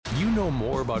know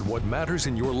more about what matters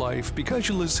in your life because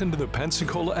you listen to the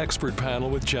Pensacola Expert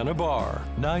Panel with Jenna Barr.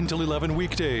 9 till 11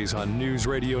 weekdays on News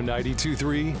Radio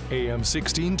 92.3, AM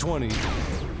 1620.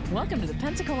 Welcome to the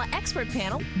Pensacola Expert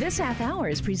Panel. This half hour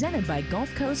is presented by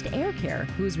Gulf Coast Air Care,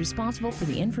 who is responsible for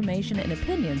the information and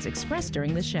opinions expressed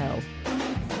during the show.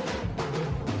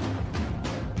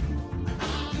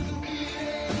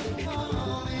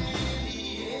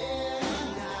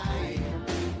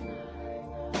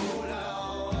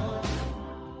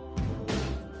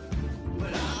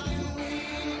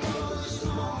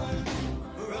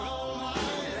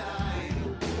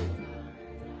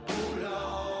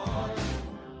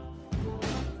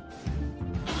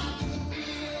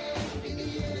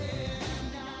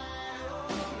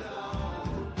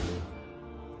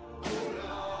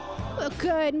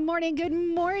 Good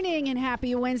morning, and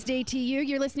happy Wednesday to you.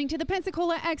 You're listening to the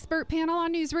Pensacola Expert Panel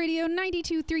on News Radio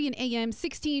 92.3 and AM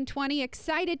 1620.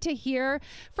 Excited to hear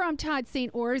from Todd St.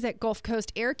 Ors at Gulf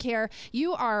Coast Air Care.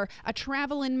 You are a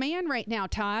traveling man right now,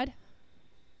 Todd.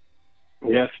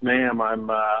 Yes, ma'am.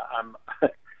 I'm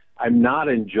not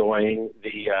enjoying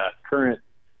the current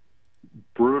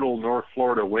brutal North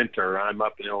Florida winter. I'm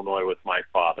up in Illinois with my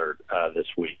father this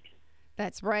week.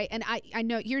 That's right. And I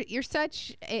know you're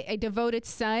such a devoted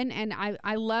son, and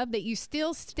I love that you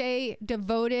still stay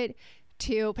devoted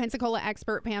to Pensacola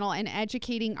Expert Panel and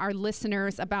educating our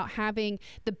listeners about having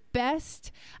the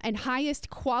best and highest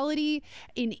quality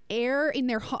in air in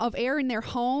their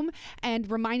home,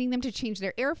 and reminding them to change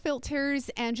their air filters,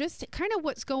 and just kind of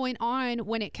what's going on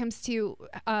when it comes to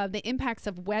the impacts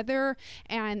of weather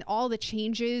and all the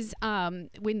changes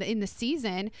in the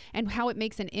season, and how it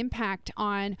makes an impact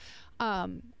on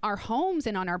our homes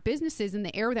and on our businesses and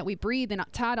the air that we breathe. And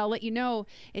Todd, I'll let you know,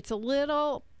 it's a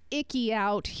little icky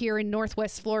out here in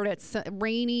Northwest Florida. It's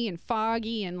rainy and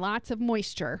foggy and lots of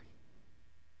moisture.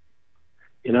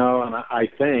 You know, and I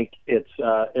think it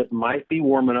might be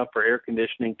warm enough for air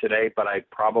conditioning today, but I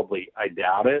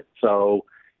doubt it. So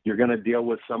you're going to deal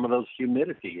with some of those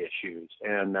humidity issues.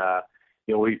 And,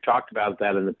 we've talked about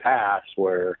that in the past,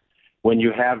 where when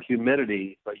you have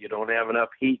humidity, but you don't have enough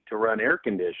heat to run air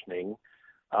conditioning,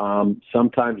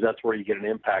 sometimes that's where you get an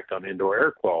impact on indoor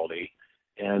air quality.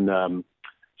 And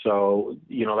so,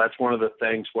 that's one of the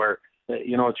things where,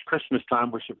 it's Christmas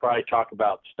time. We should probably talk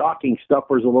about stocking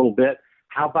stuffers a little bit.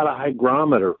 How about a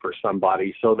hygrometer for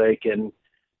somebody so they can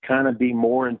kind of be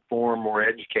more informed, more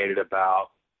educated about,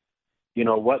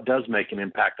 what does make an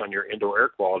impact on your indoor air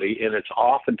quality? And it's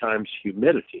oftentimes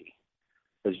humidity.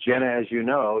 As Jenna, as you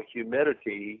know,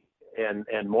 humidity and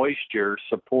moisture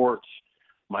supports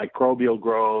microbial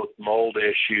growth, mold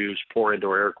issues, poor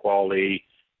indoor air quality.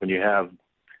 When you have,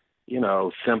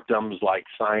 symptoms like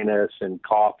sinus and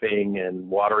coughing and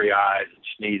watery eyes and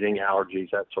sneezing, allergies,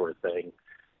 that sort of thing,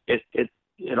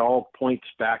 it all points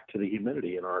back to the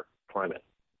humidity in our climate.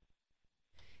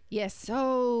 Yes,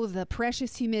 so the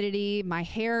precious humidity, my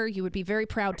hair, you would be very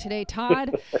proud today,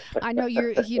 Todd. I know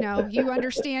you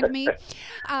understand me.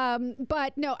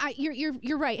 But no,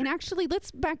 you're right. And actually, let's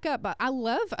back up. I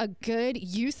love a good,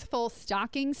 useful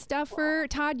stocking stuffer.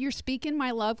 Todd, you're speaking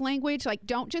my love language. Like,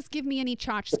 don't just give me any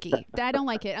tchotchke. I don't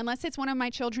like it, unless it's one of my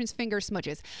children's finger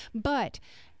smudges. But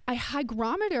a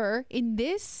hygrometer in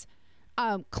this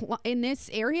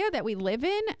area that we live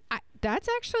in, that's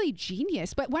actually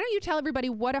genius. But why don't you tell everybody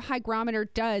what a hygrometer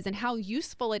does and how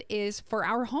useful it is for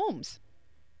our homes?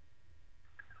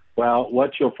 Well,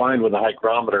 what you'll find with a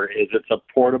hygrometer is it's a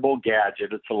portable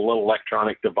gadget. It's a little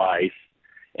electronic device,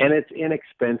 and it's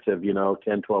inexpensive, $10,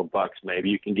 $12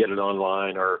 maybe. You can get it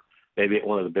online or maybe at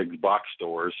one of the big box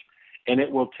stores, and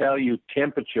it will tell you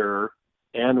temperature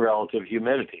and relative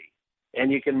humidity,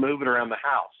 and you can move it around the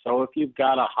house. So if you've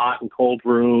got a hot and cold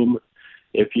room,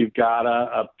 if you've got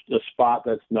a spot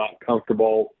that's not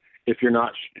comfortable, if you're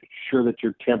not sure that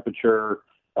your temperature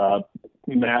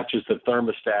matches the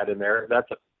thermostat in there, that's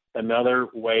another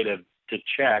way to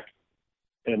check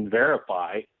and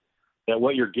verify that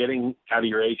what you're getting out of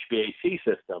your HVAC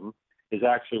system is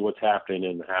actually what's happening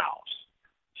in the house.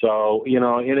 So,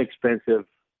 inexpensive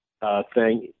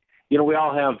thing. We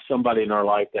all have somebody in our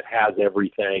life that has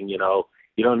everything. You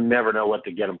don't never know what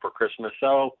to get them for Christmas.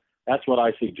 So that's what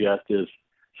I suggest, is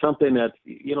something that,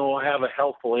 will have a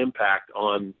helpful impact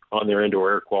on their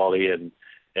indoor air quality and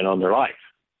on their life,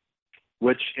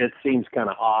 which it seems kind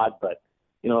of odd, but,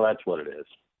 that's what it is.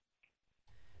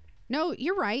 No,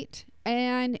 you're right.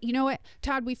 And you know what,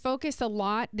 Todd, we focus a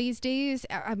lot these days.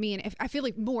 I mean, I feel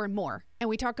like more and more and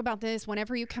we talk about this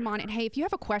whenever you come on. And hey, if you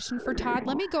have a question for Todd,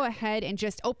 let me go ahead and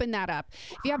just open that up.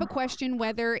 If you have a question,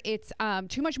 whether it's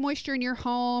too much moisture in your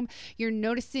home, you're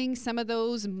noticing some of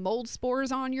those mold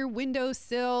spores on your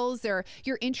windowsills, or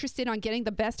you're interested on getting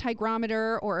the best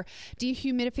hygrometer or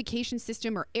dehumidification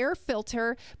system or air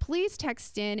filter, please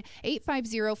text in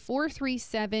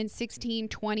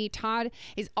 850-437-1620. Todd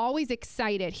is always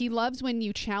excited. He loves when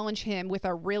you challenge him with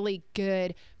a really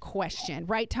good question.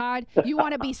 Right, Todd? You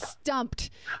want to be stumped.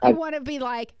 You want to be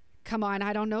like, come on,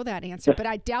 I don't know that answer, but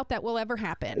I doubt that will ever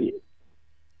happen.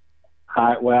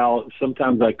 Well,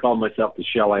 sometimes I call myself the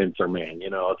shell answer man. You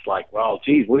know, it's like, well,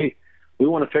 geez, we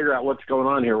want to figure out what's going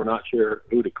on here. We're not sure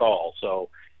who to call. So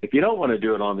if you don't want to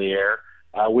do it on the air,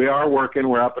 we are working.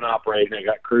 We're up and operating. I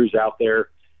got crews out there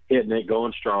hitting it,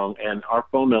 going strong. And our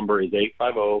phone number is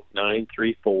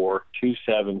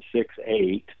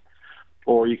 850-934-2768.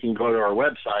 Or you can go to our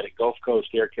website at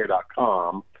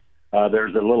GulfCoastAirCare.com.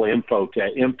 There's a little info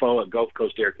at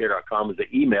GulfCoastAirCare.com is the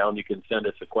email, and you can send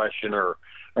us a question or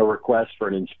a request for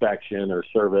an inspection or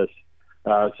service.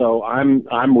 So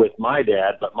I'm with my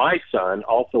dad, but my son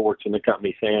also works in the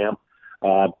company, Sam.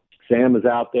 Sam is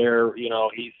out there. You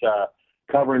know, he's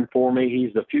covering for me.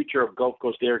 He's the future of Gulf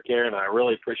Coast Air Care, and I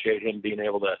really appreciate him being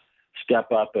able to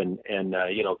step up and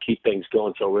you know, keep things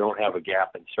going so we don't have a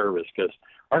gap in service, because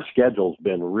our schedule's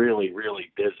been really, really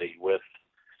busy with,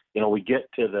 you know, we get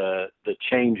to the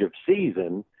change of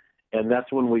season, and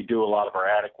that's when we do a lot of our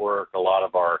attic work, a lot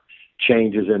of our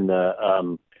changes in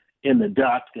the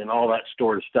duct and all that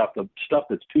sort of stuff. The stuff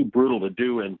that's too brutal to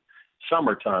do in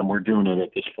summertime, we're doing it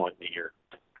at this point in the year.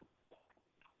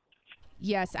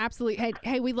 Yes, absolutely.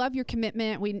 Hey, we love your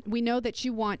commitment. We know that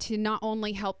you want to not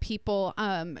only help people,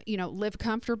 you know, live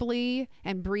comfortably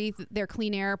and breathe their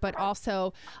clean air, but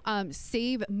also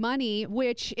save money,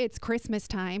 which it's Christmas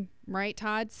time. Right,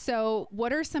 Todd? So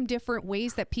what are some different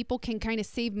ways that people can kind of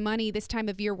save money this time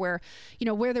of year where, you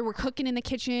know, whether we're cooking in the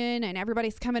kitchen and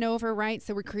everybody's coming over, right?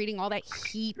 So we're creating all that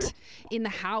heat in the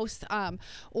house,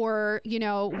 or, you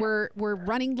know, we're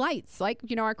running lights, like,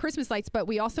 you know, our Christmas lights, but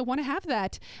we also want to have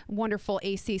that wonderful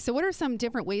AC. So what are some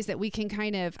different ways that we can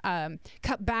kind of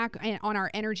cut back on our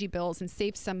energy bills and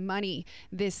save some money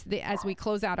as we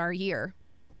close out our year?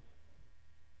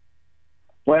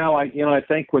 Well, I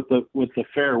think with the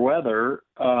fair weather,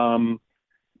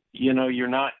 you know, you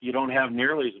don't have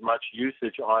nearly as much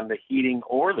usage on the heating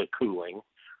or the cooling.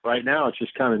 Right now, it's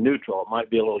just kind of neutral. It might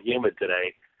be a little humid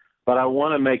today, but I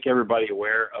want to make everybody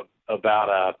aware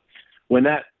about when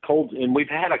that cold, and we've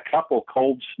had a couple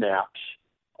cold snaps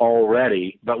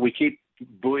already, but we keep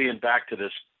buoying back to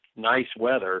this nice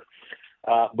weather.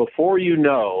 Before you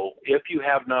know, if you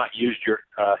have not used your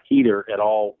heater at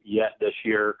all yet this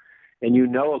year, and you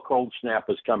know a cold snap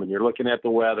is coming, you're looking at the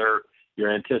weather,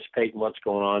 you're anticipating what's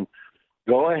going on,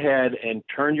 go ahead and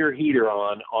turn your heater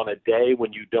on a day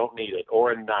when you don't need it,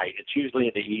 or at night. It's usually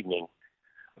in the evening.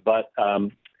 But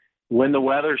when the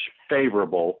weather's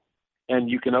favorable and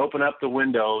you can open up the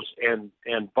windows and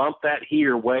bump that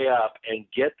heater way up and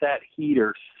get that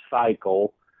heater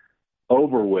cycle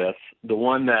over with, the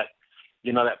one that,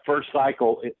 you know, that first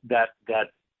cycle, that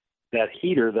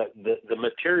heater, the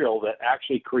material that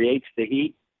actually creates the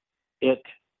heat, it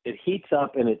heats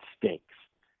up and it stinks.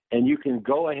 And you can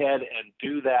go ahead and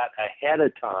do that ahead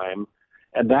of time,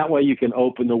 and that way you can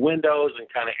open the windows and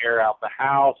kind of air out the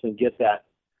house and get that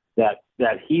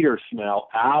heater smell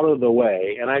out of the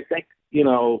way. And I think, you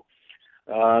know,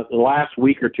 the last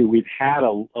week or two we've had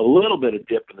a little bit of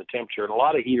dip in the temperature, and a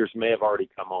lot of heaters may have already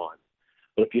come on.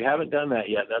 But if you haven't done that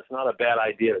yet, that's not a bad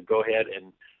idea to go ahead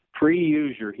and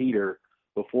pre-use your heater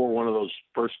before one of those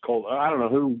first cold. I don't know,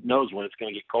 who knows when it's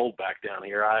going to get cold back down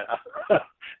here.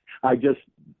 I just,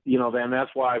 you know, then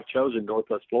that's why I've chosen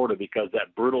Northwest Florida, because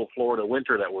that brutal Florida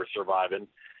winter that we're surviving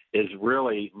is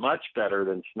really much better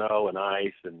than snow and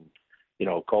ice and, you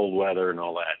know, cold weather and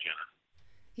all that, Jenna.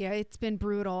 Yeah, it's been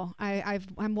brutal.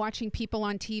 I'm watching people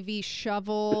on TV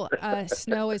shovel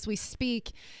snow as we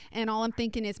speak, and all I'm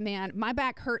thinking is, man, my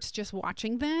back hurts just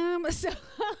watching them. So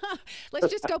let's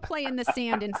just go play in the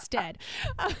sand instead.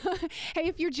 Hey,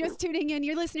 if you're just tuning in,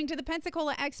 you're listening to the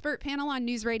Pensacola Expert Panel on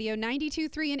News Radio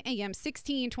 92.3 and AM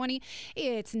 1620.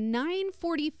 It's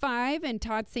 9:45, and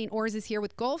Todd St. Ors is here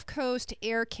with Gulf Coast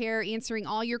Air Care, answering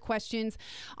all your questions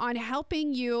on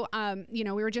helping you. You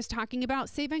know, we were just talking about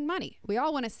saving money. We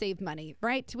all want to save money,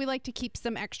 right? We like to keep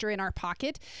some extra in our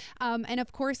pocket. And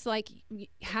of course, like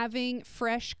having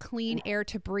fresh, clean air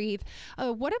to breathe.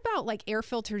 What about like air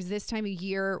filters this time of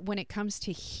year when it comes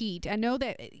to heat? I know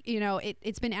that, you know,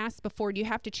 it's been asked before, do you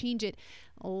have to change it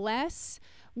less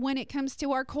when it comes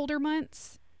to our colder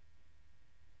months?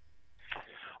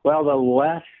 Well, the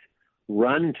less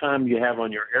run time you have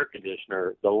on your air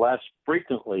conditioner, the less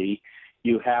frequently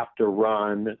you have to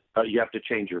you have to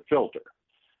change your filter.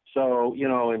 So,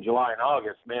 in July and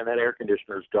August, man, that air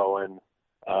conditioner is going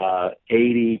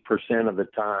 80% of the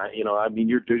time.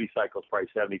 Your duty cycle is probably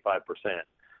 75%.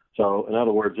 So, in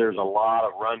other words, there's a lot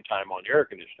of runtime on your air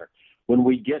conditioner. When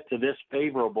we get to this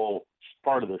favorable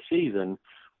part of the season,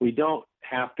 we don't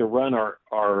have to run our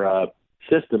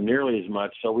system nearly as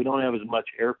much, so we don't have as much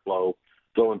airflow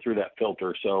going through that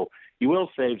filter. So you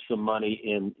will save some money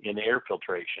in air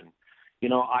filtration.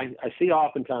 I see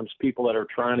oftentimes people that are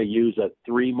trying to use a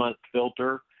 3-month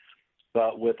filter,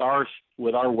 but with our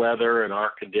weather and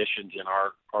our conditions in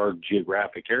our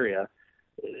geographic area,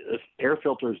 air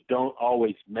filters don't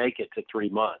always make it to 3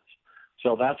 months.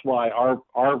 So that's why our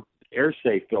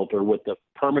AirSafe filter with the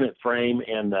permanent frame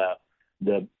and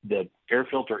the air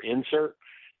filter insert,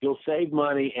 you'll save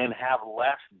money and have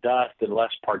less dust and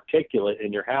less particulate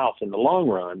in your house in the long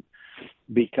run,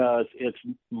 because it's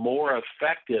more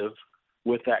effective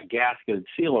with that gasketed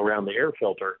seal around the air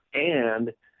filter,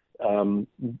 and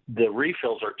the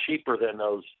refills are cheaper than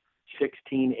those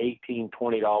 $16, $18,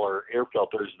 $20 air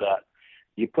filters that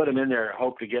you put them in there and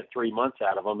hope to get 3 months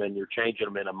out of them, and you're changing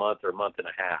them in a month or a month and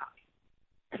a half.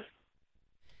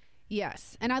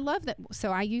 Yes. And I love that.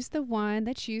 So I use the one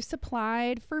that you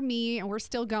supplied for me, and we're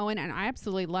still going, and I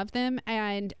absolutely love them.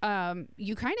 And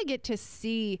you kind of get to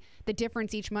see the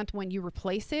difference each month when you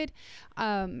replace it.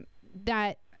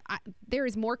 There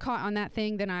is more caught on that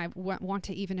thing than I want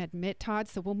to even admit, Todd.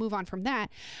 So we'll move on from that.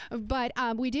 But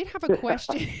we did have a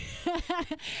question.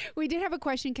 We did have a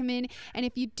question come in. And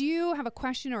if you do have a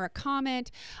question or a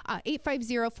comment,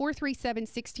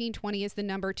 850-437-1620 is the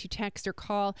number to text or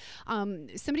call.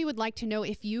 Somebody would like to know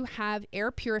if you have air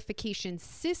purification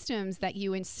systems that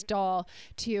you install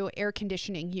to air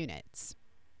conditioning units.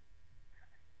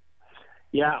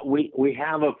 Yeah, we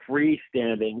have a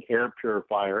freestanding air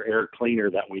purifier, air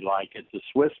cleaner that we like. It's a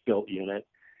Swiss-built unit.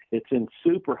 It's in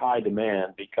super high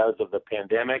demand because of the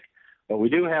pandemic, but we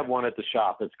do have one at the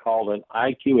shop. It's called an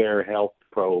IQ Air Health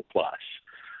Pro Plus.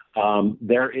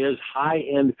 There is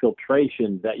high-end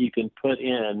filtration that you can put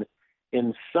in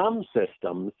some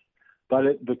systems,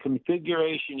 but the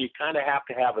configuration, you kind of have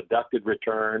to have a ducted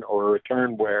return, or a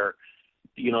return where,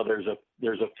 there's a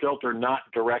filter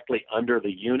not directly under the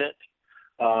unit.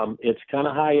 It's kind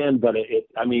of high end, but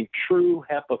true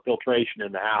HEPA filtration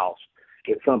in the house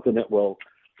is something that will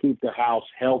keep the house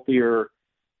healthier,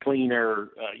 cleaner,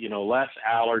 less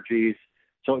allergies.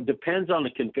 So it depends on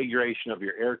the configuration of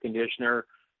your air conditioner.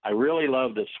 I really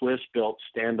love the Swiss-built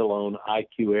standalone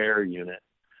IQ Air unit.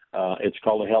 It's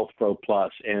called a Health Pro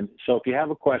Plus. And so if you have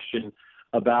a question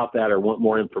about that or want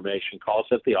more information, call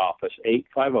us at the office,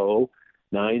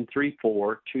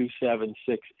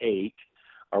 850-934-2768.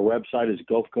 Our website is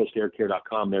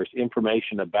GulfCoastAirCare.com. There's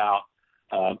information about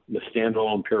the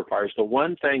standalone purifiers. The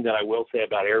one thing that I will say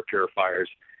about air purifiers,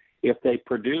 if they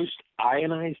produce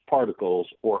ionized particles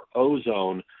or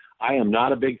ozone, I am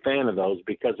not a big fan of those,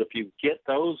 because if you get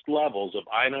those levels of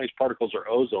ionized particles or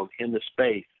ozone in the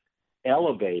space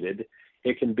elevated,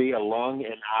 it can be a lung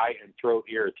and eye and throat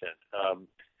irritant.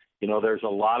 There's a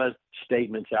lot of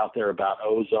statements out there about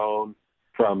ozone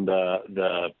from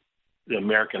the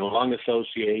American Lung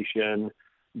Association,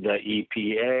 the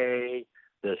EPA,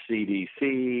 the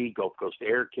CDC, Gulf Coast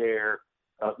Air Care.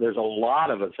 There's a lot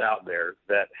of us out there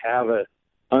that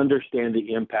understand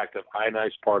the impact of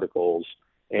ionized particles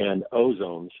and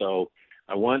ozone. So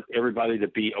I want everybody to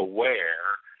be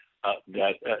aware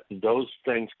that those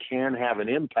things can have an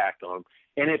impact on them.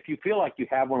 And if you feel like you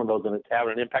have one of those and it's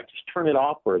having an impact, just turn it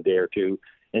off for a day or two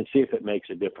and see if it makes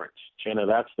a difference. Jenna,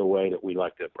 that's the way that we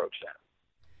like to approach that.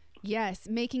 Yes,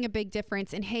 making a big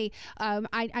difference. And hey,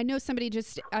 I know somebody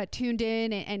just tuned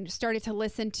in and started to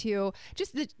listen to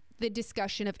just the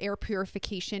discussion of air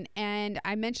purification. And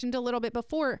I mentioned a little bit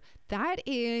before, that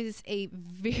is a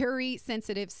very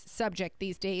sensitive subject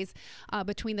these days,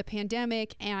 between the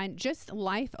pandemic and just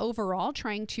life overall,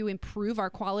 trying to improve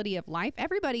our quality of life.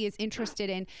 Everybody is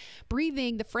interested in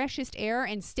breathing the freshest air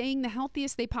and staying the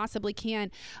healthiest they possibly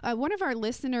can. One of our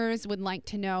listeners would like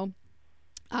to know,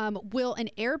 will an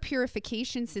air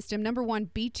purification system, number one,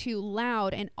 be too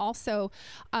loud? And also,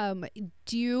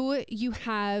 do you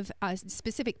have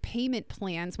specific payment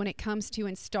plans when it comes to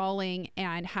installing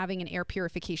and having an air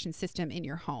purification system in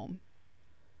your home?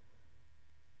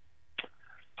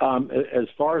 As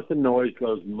far as the noise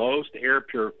goes, most air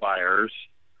purifiers,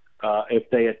 if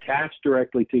they attach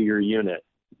directly to your unit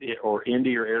or into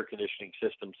your air conditioning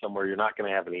system somewhere, you're not going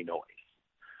to have any noise.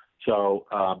 So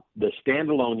the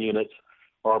standalone units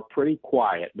are pretty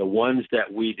quiet. The ones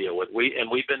that we deal with,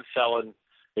 we've been selling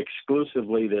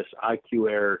exclusively this IQ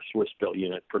Air Swiss built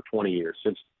unit for 20 years,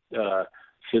 since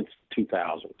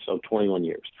 2000, so 21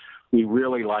 years. We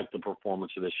really like the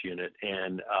performance of this unit,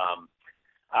 and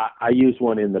I use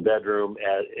one in the bedroom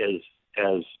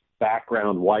as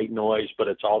background white noise, but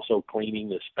it's also cleaning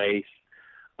the space.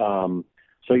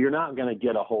 So you're not going to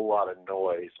get a whole lot of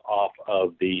noise off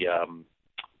of the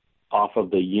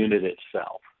unit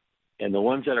itself. And the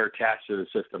ones that are attached to the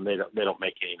system, they don't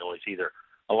make any noise either.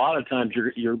 A lot of times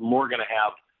you're more going to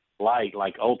have light,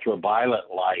 like ultraviolet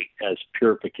light, as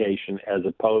purification, as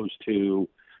opposed to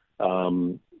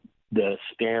the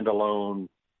standalone.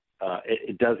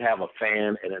 It does have a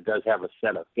fan, and it does have a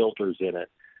set of filters in it,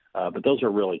 but those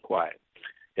are really quiet.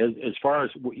 As far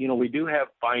as, we do have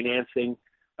financing.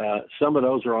 Some of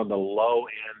those are on the low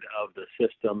end of the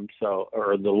system,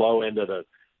 or the low end of the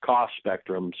cost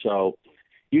spectrum. So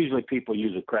usually people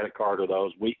use a credit card or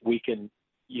those. We can,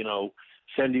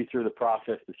 send you through the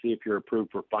process to see if you're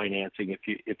approved for financing.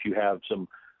 If you have some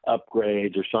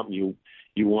upgrades or something you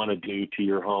want to do to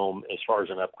your home as far as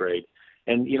an upgrade.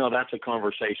 And, that's a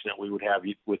conversation that we would have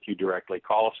with you directly.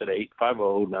 Call us at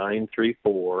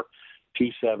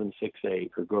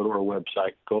 850-934-2768 or go to our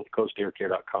website,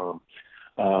 GulfCoastAirCare.com.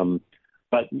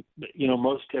 But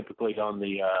most typically on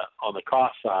the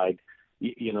cost side,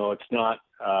 it's not.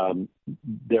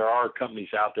 There are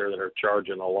companies out there that are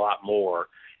charging a lot more,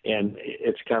 and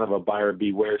it's kind of a buyer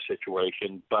beware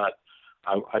situation. But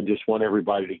I just want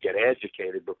everybody to get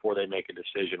educated before they make a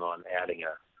decision on adding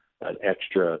an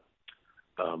extra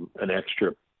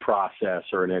process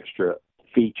or an extra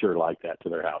feature like that to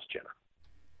their house, Jenna.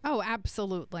 Oh,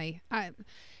 absolutely.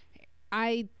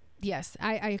 Yes,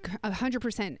 I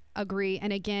 100% agree.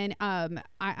 And again,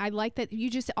 I like that you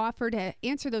just offer to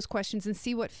answer those questions and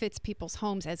see what fits people's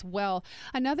homes as well.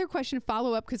 Another question,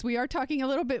 follow up, because we are talking a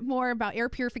little bit more about air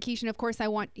purification. Of course, I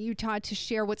want you, Todd, to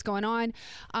share what's going on,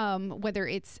 whether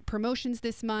it's promotions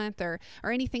this month or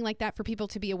anything like that for people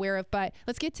to be aware of. But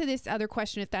let's get to this other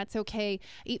question, if that's okay.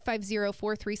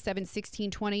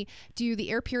 850-437-1620. Do the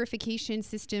air purification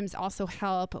systems also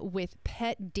help with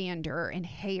pet dander and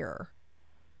hair?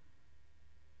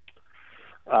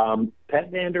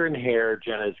 Pet dander and hair,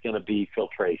 Jenna, is going to be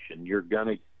filtration. You're going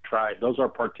to try, those are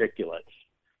particulates,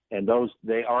 and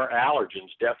they are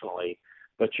allergens, definitely,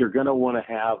 but you're going to want to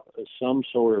have some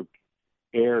sort of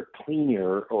air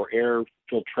cleaner or air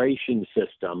filtration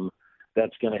system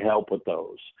that's going to help with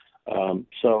those.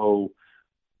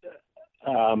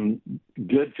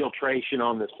 Good filtration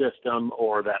on the system,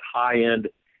 or that high-end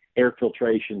air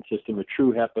filtration system, a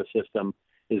true HEPA system,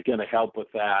 is going to help with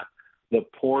that. The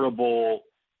portable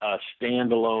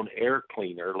standalone air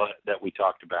cleaner that we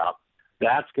talked about,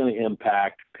 that's going to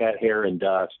impact pet hair and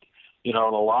dust. And a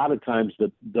lot of times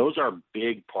those are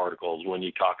big particles when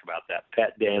you talk about that.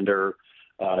 Pet dander,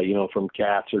 from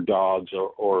cats or dogs,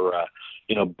 or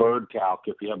bird talc.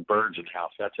 If you have birds in the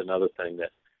house, that's another thing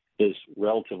that is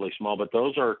relatively small. But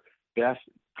those are best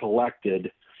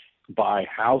collected by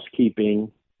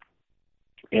housekeeping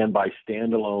and by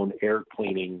standalone air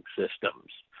cleaning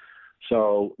systems.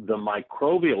 So the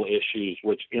microbial issues,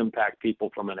 which impact people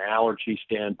from an allergy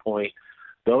standpoint,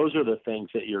 those are the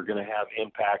things that you're going to have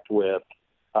impact with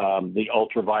the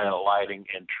ultraviolet lighting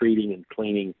and treating and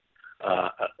cleaning,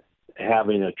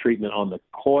 having a treatment on the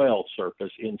coil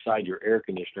surface inside your air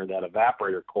conditioner. That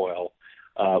evaporator coil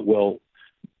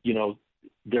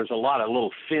there's a lot of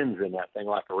little fins in that thing,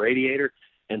 like a radiator,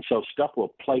 and so stuff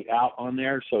will plate out on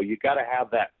there. So you got to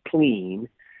have that clean,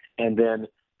 and then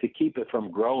to keep it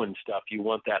from growing stuff, you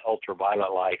want that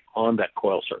ultraviolet light on that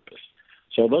coil surface.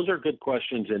 So those are good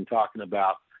questions in talking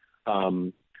about,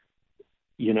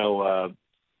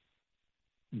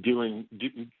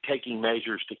 taking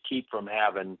measures to keep from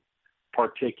having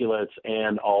particulates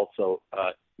and also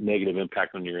negative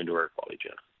impact on your indoor air quality,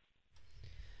 Jenna.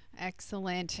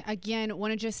 Excellent. Again,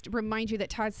 want to just remind you that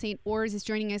Todd St. Ors is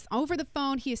joining us over the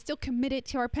phone. He is still committed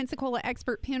to our Pensacola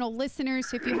Expert Panel listeners.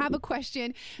 So if you have a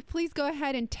question, please go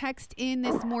ahead and text in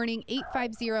this morning,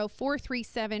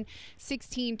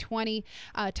 850-437-1620.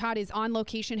 Todd is on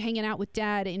location hanging out with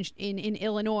Dad in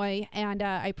Illinois, and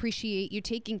I appreciate you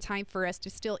taking time for us to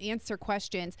still answer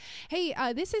questions. Hey,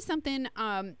 this is something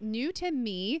new to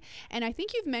me, and I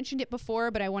think you've mentioned it before,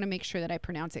 but I want to make sure that I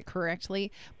pronounce it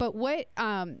correctly. But what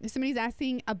somebody's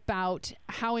asking about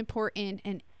how important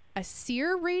a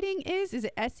SEER rating is. Is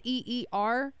it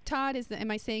SEER, Todd?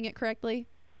 Am I saying it correctly?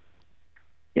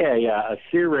 Yeah. A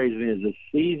SEER rating is a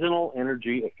seasonal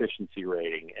energy efficiency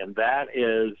rating, and that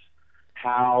is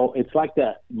how it's like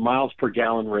that miles per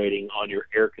gallon rating on your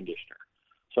air conditioner.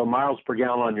 So miles per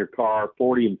gallon on your car,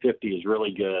 40 and 50 is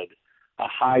really good. A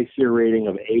high SEER rating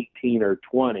of 18 or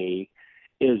 20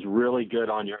 is really good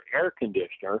on your air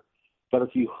conditioner. But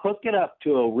if you hook it up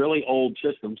to a really old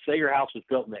system, say your house was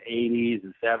built in the 80s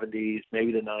and 70s,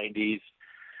 maybe the 90s,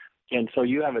 and so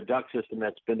you have a duct system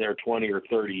that's been there 20 or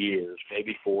 30 years,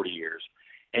 maybe 40 years,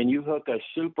 and you hook a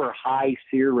super high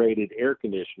SEER rated air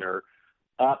conditioner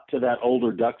up to that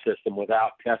older duct system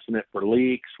without testing it for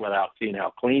leaks, without seeing how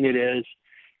clean it is,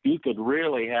 you could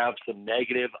really have some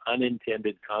negative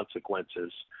unintended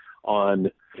consequences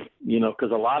on,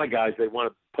 because a lot of guys, they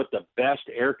want to put the best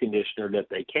air conditioner that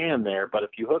they can there, but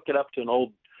if you hook it up to an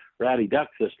old ratty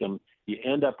duct system, you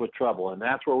end up with trouble. And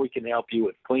that's where we can help you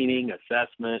with cleaning,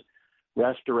 assessment,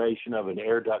 restoration of an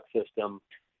air duct system.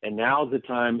 And now's the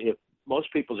time, if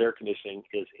most people's air conditioning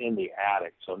is in the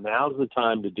attic, so now's the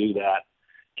time to do that,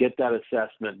 get that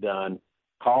assessment done.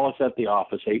 Call us at the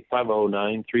office,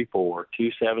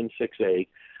 850-934-2768,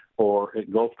 or at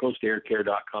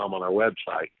GulfCoastAirCare.com on our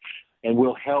website. And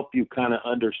we'll help you kind of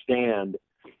understand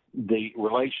the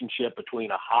relationship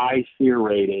between a high SEER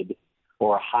rated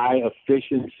or a high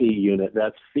efficiency unit.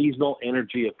 That's seasonal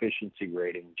energy efficiency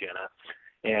rating, Jenna.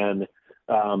 And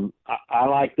I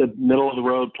like the middle of the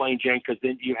road plain Jane, because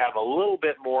then you have a little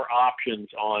bit more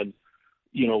options on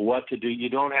what to do. You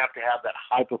don't have to have that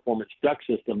high performance duct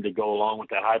system to go along with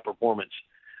that high performance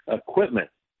equipment.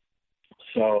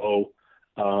 So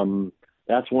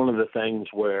that's one of the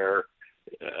things where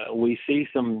we see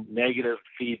some negative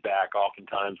feedback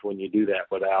oftentimes when you do that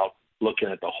without looking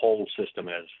at the whole system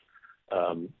as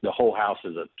the whole house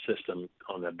as a system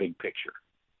on the big picture.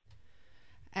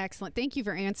 Excellent. Thank you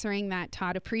for answering that,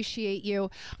 Todd. Appreciate you.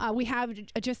 We have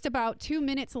just about 2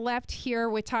 minutes left here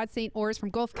with Todd St. Ors from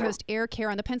Gulf Coast Air Care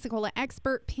on the Pensacola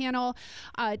Expert Panel.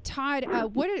 Todd,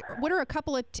 what are a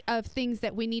couple of things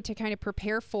that we need to kind of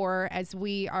prepare for as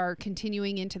we are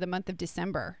continuing into the month of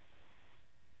December?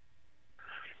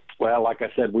 Well, like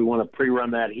I said, we want to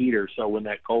pre-run that heater, so when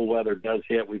that cold weather does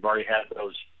hit, we've already had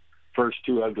those first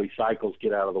two ugly cycles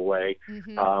get out of the way.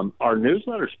 Mm-hmm. Our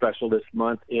newsletter special this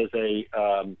month is a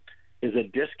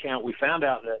discount. We found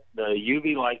out that the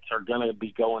UV lights are going to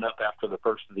be going up after the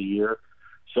first of the year.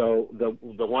 So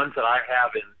the ones that I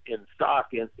have in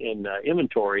stock in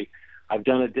inventory, I've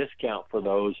done a discount for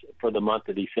those for the month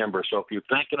of December. So if you're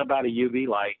thinking about a UV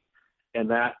light and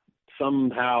that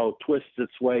somehow twists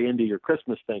its way into your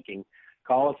Christmas thinking,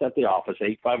 call us at the office,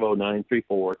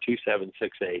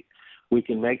 850-934-2768. We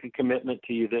can make a commitment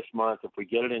to you this month. If we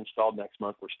get it installed next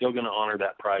month, we're still going to honor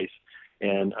that price.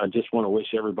 And I just want to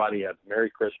wish everybody a Merry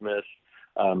Christmas.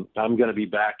 I'm going to be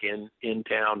back in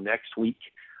town next week.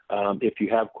 If you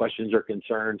have questions or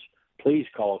concerns, please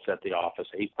call us at the office,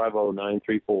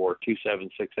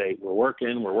 850-934-2768. We're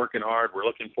working hard. We're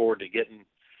looking forward to getting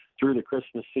through the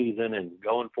Christmas season and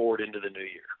going forward into the new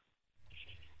year.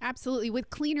 Absolutely. With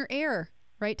cleaner air,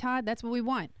 right, Todd? That's what we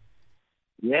want.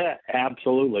 Yeah,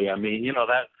 absolutely. I mean,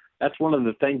 that's one of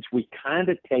the things we kind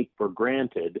of take for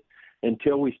granted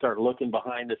until we start looking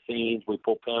behind the scenes. We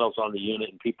pull panels on the unit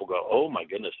and people go, oh my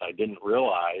goodness, I didn't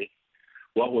realize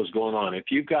what was going on. If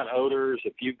you've got odors,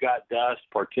 if you've got dust,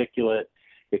 particulate,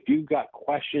 if you've got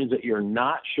questions that you're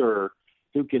not sure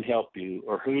who can help you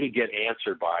or who to get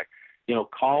answered by,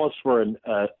 call us for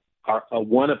a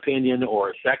one opinion or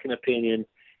a second opinion,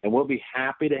 and we'll be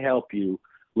happy to help you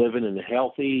living in a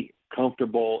healthy,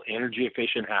 comfortable, energy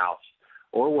efficient house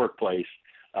or workplace.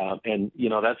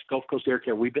 That's Gulf Coast Air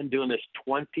Care. We've been doing this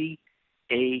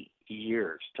 28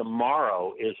 years.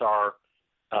 Tomorrow is our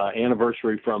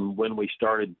anniversary from when we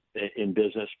started in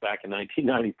business back in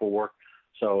 1994.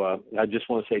 So I just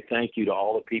want to say thank you to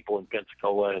all the people in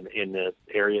Pensacola and in the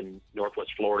area in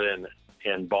Northwest Florida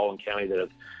and Baldwin County that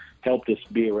have helped us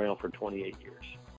be around for 28 years.